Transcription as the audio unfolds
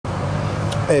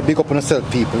Hey, big up on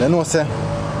yourself, people. You know, say.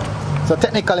 So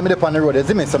technically, I'm up on the road. You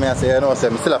see me? So I say, you know, say,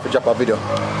 I still have to drop a video,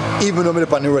 even though I'm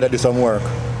up on the road. I do some work.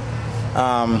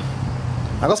 I'm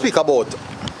gonna speak about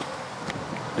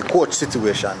the coach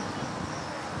situation.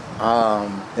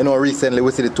 You know, recently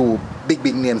we see the two big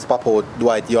names pop out: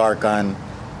 Dwight York and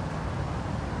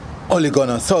Ole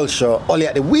Gunnar Solskjaer, Ole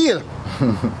at the wheel.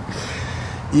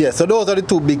 Yeah, so those are the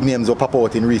two big names that pop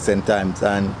out in recent times,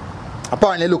 and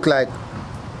apparently look like,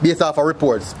 based off of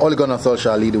reports, Ole Gunnar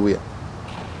Solskjaer lead the way.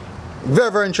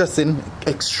 Very, very interesting,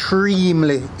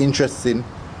 extremely interesting,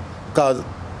 because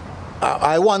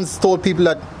I once told people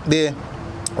that the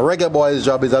reggae boy's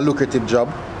job is a lucrative job,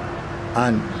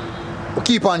 and we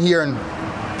keep on hearing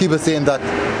people saying that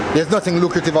there's nothing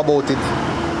lucrative about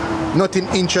it, nothing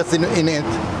interesting in it,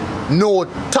 no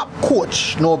top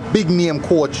coach, no big name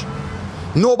coach,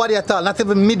 nobody at all, not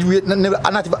even mid-rate,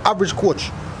 not even average coach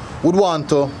would want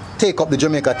to take up the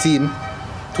Jamaica team,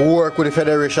 to work with the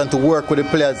federation, to work with the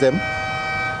players them.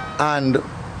 And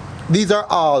these are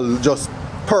all just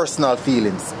personal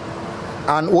feelings.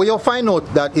 And what you'll find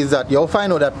out that is that you'll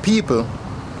find out that people,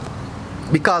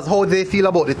 because how they feel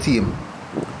about the team,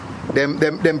 them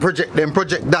project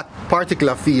that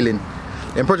particular feeling.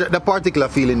 Them project that particular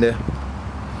feeling there.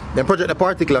 Them project the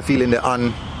particular feeling there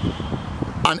on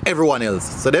everyone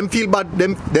else. So them feel bad,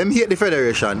 them hate the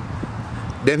federation,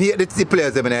 them hate the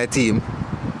players them in their team.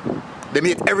 They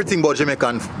hate everything about Jamaica,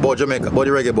 about the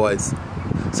reggae boys.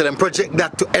 So them project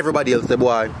that to everybody else. The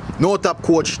boy, no top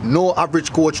coach, no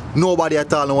average coach, nobody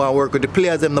at all know how to work with the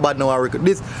players. Them nobody know how to work with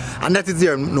this, and that is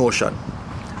their notion.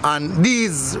 And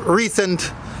these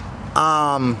recent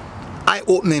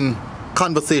eye-opening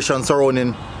conversations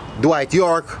surrounding Dwight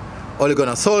York, Ole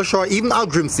Gunnar Solskjaer, even Al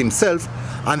Grimms himself,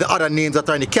 and the other names that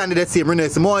are in the candidacy, Renee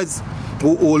Simoes,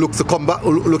 who looks to come back,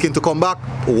 looking to come back,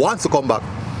 who wants to come back,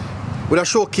 with a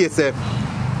showcase.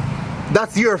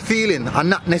 That's your feeling and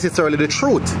not necessarily the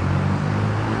truth.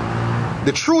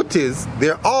 The truth is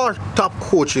there are top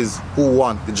coaches who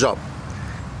want the job.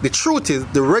 The truth is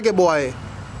the reggae boy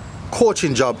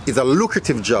coaching job is a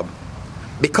lucrative job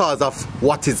because of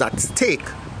what is at stake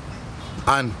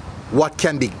and what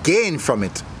can be gained from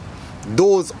it.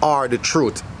 Those are the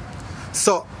truth.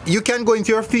 So you can go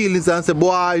into your feelings and say,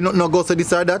 boy, you not go to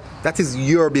this or that. That is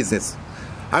your business.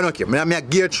 I don't care. I'm a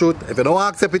gear truth. If you don't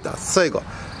want to accept it, so you go.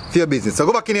 For your business. So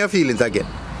go back in your feelings again.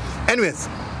 Anyways,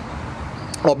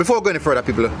 before we go any further,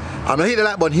 people, I'm gonna hit the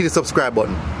like button, hit the subscribe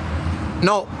button.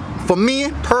 Now, for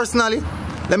me personally,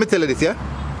 let me tell you this, yeah.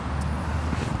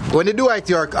 When the Dwight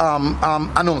York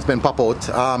announcement pop out,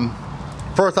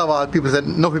 first of all, people said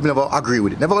no people never agree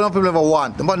with it. No people never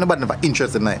want. Nobody never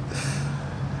interested in it.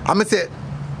 I'm gonna say,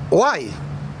 why?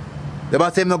 They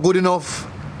might say I'm not good enough.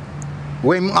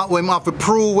 When I have to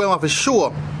prove, when I have to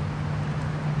show.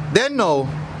 Then now,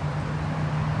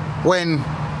 when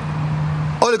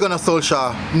Ole Gunnar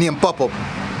Solskjaer name pop up,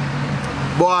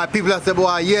 boy, people have said,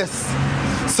 boy, yes.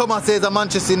 Some say he's a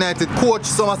Manchester United coach.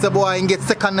 Some say, boy, he can get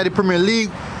second in the Premier League,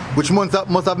 which must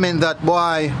have meant that,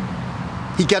 boy,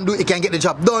 he can get the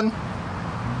job done.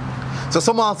 So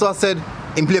some also said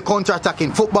he play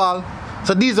counter-attacking football.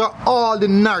 So these are all the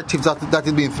narratives that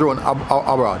is being thrown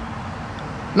abroad.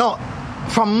 Now,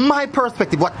 from my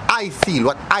perspective, what I feel,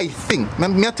 what I think,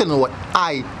 let me tell you what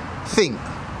I think,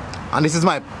 and this is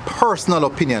my personal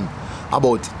opinion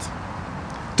about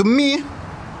it. To me,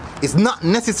 it's not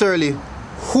necessarily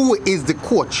who is the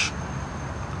coach.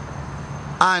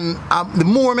 And the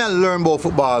more I learn about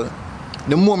football,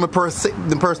 the more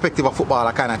the perspective of football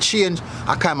I kind of change,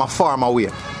 I kind of farm away.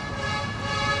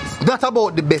 It's not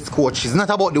about the best coach, it's not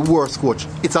about the worst coach,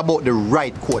 it's about the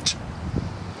right coach.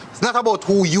 It's not about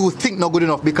who you think not good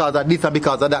enough because of this and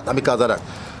because of that and because of that.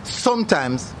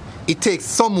 Sometimes it takes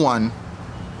someone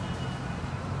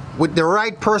with the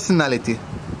right personality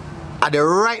at the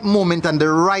right moment and the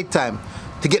right time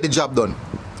to get the job done.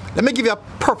 Let me give you a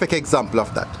perfect example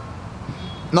of that.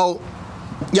 Now,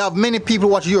 you have many people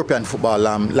watch European football,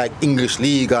 like English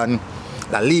league and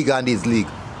La Liga and this league.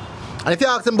 And if you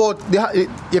ask them about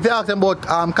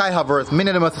Kai Havertz, many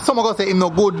of them some are gonna say him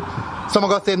no good, some are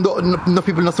gonna say no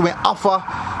people not saying offer.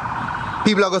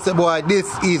 People are gonna say, boy, this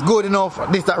is good enough,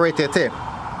 this that right there.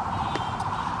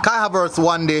 Kai Havertz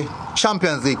won the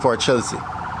Champions League for Chelsea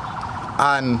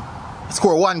and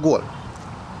scored one goal.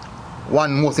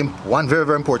 One very,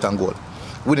 very important goal.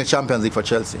 Win the Champions League for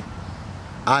Chelsea.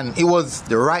 And it was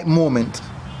the right moment,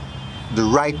 the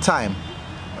right time,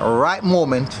 the right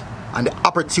moment and the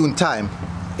opportune time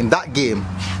in that game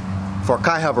for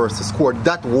Kai Havertz to score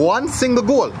that one single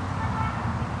goal.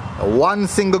 One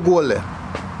single goal there.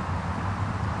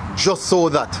 Just so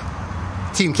that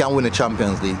team can win the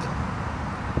Champions League.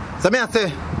 So may I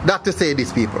say that to say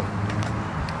this, people.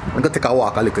 I'm going to take a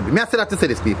walk a little bit. May I say that to say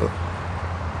this, people.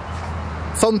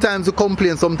 Sometimes we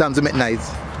complain, sometimes we make nice.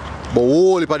 But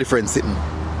whole heap of different sitting.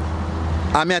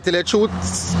 And may I tell you the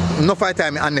truth, enough of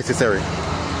time is unnecessary.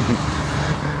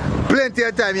 Plenty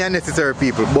of time is unnecessary,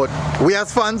 people. But we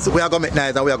as fans, we are going to make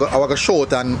nice and we are going to show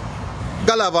it and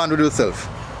go have on with yourself.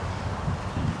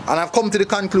 And I've come to the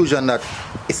conclusion that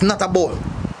it's not about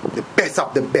the best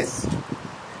of the best.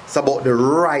 It's about the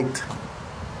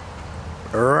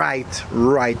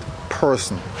right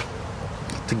person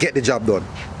to get the job done.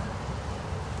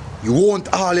 You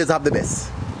won't always have the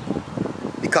best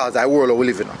because the world we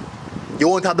live in. You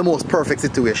won't have the most perfect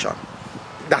situation.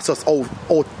 That's just how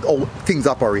things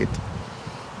operate.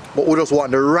 But we just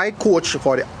want the right coach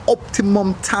for the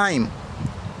optimum time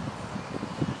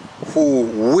who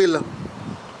will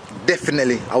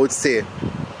definitely, I would say,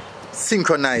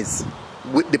 synchronize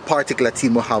with the particular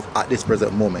team we have at this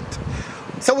present moment.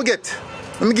 So let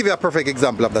me give you a perfect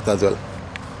example of that as well.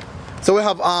 So we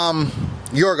have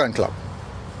Jurgen Klopp.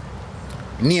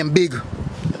 Name big,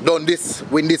 done this,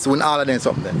 win all of them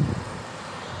something.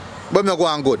 But me go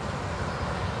on good.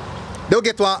 They'll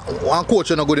get one coach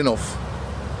who not good enough.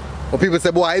 But people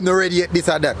say, boy, I'm not ready yet, this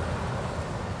or that.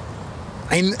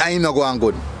 I'm not going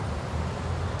good.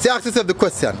 So ask yourself the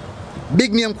question.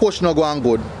 Big name coach not going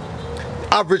good.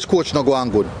 Average coach not going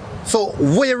good. So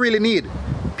what you really need?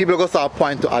 People go start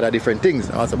pointing to other different things.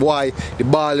 I say, boy, the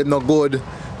ball is not good.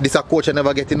 This a coach I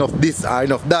never get enough this or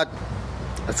enough that.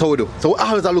 That's how we do. So we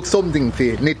always look something for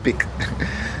nitpick.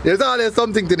 There's always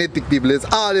something to nitpick, people. There's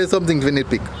always something to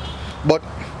nitpick. But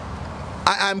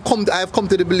I have come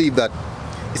to the belief that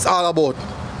it's all about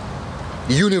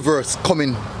the universe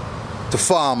coming to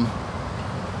form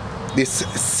this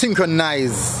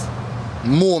synchronized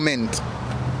moment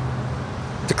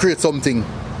to create something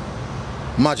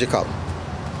magical.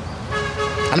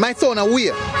 And my son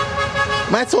aware.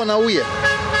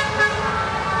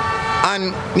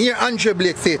 And near Andre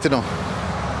Blake say it, you know.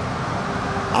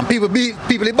 And people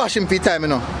bash him for time, you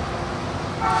know.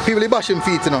 People bash him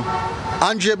for it, you know.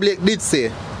 Andre Blake did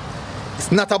say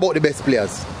it's not about the best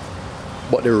players,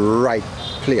 but the right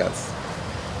players.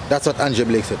 That's what Andre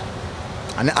Blake said.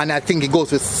 And I think it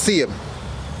goes with same.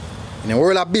 In the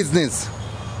world of business,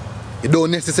 you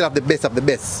don't necessarily have the best of the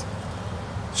best.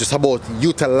 It's just about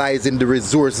utilizing the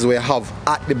resources we have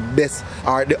at the best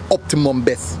or the optimum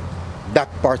best. That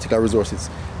particular resources.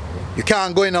 You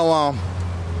can't go in a war.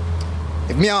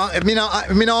 If me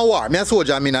a war, me a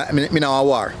soldier, me a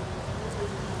war.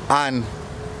 And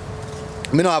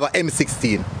me don't have an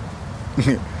M16.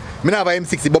 Me don't have an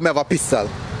M16, but me have a pistol.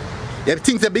 You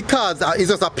think that because it's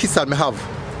just a pistol me have,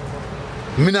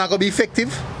 me not gonna be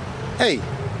effective? Hey,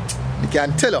 you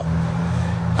can tell her.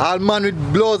 All man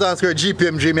with blows and skirt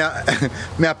GPMG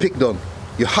me a pick down.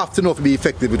 You have to know to be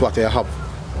effective with what you have.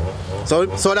 So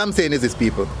what I'm saying is this,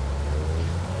 people.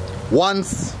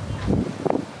 Once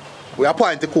we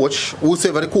appoint the coach,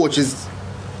 whosoever the coach is,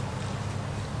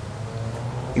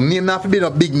 his name not have to be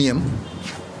a big name.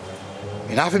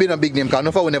 It have to be a big name because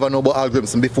nobody will never know about Al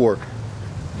Grimson before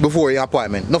his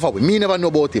appointment. Nobody. Me never know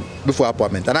about him before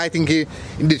appointment. And I think he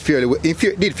did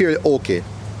fairly okay.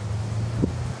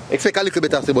 Expect a little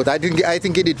bit of it, but I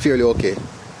think he did fairly okay.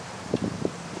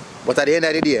 But at the end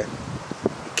of the day,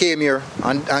 came here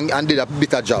and did a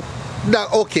better job.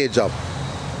 That okay job.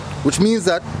 Which means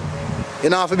that you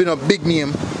don't have to be no big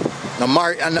name, no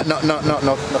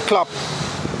Klopp,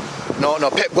 no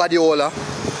Pep Guardiola,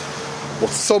 but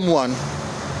someone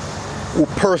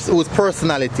whose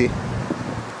personality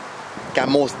can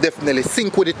most definitely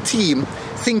sync with the team,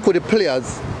 sync with the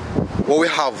players what we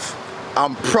have,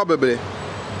 and probably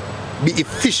be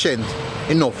efficient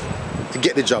enough to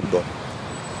get the job done.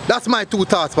 That's my 2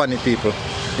 thoughts on it, people.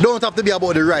 You don't have to be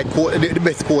about the right coach, the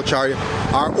best coach or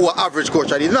average coach.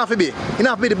 You don't have to be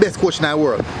the best coach in the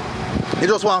world. You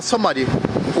just want somebody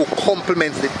who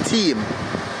complements the team.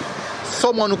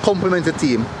 Someone who complements the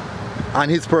team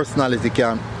and his personality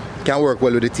can work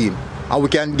well with the team. And we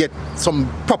can get some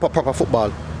proper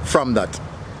football from that.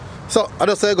 So I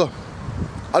just say go.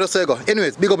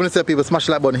 Anyways, big up on yourself, people. Smash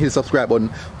the like button, hit the subscribe button.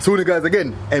 Soon you guys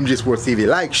again, MG Sports TV.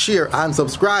 Like, share, and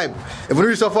subscribe. If you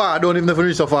reach so far, I don't even know if you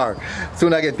reach so far.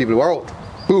 Soon again, people. We're out.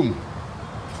 Boom.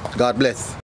 God bless.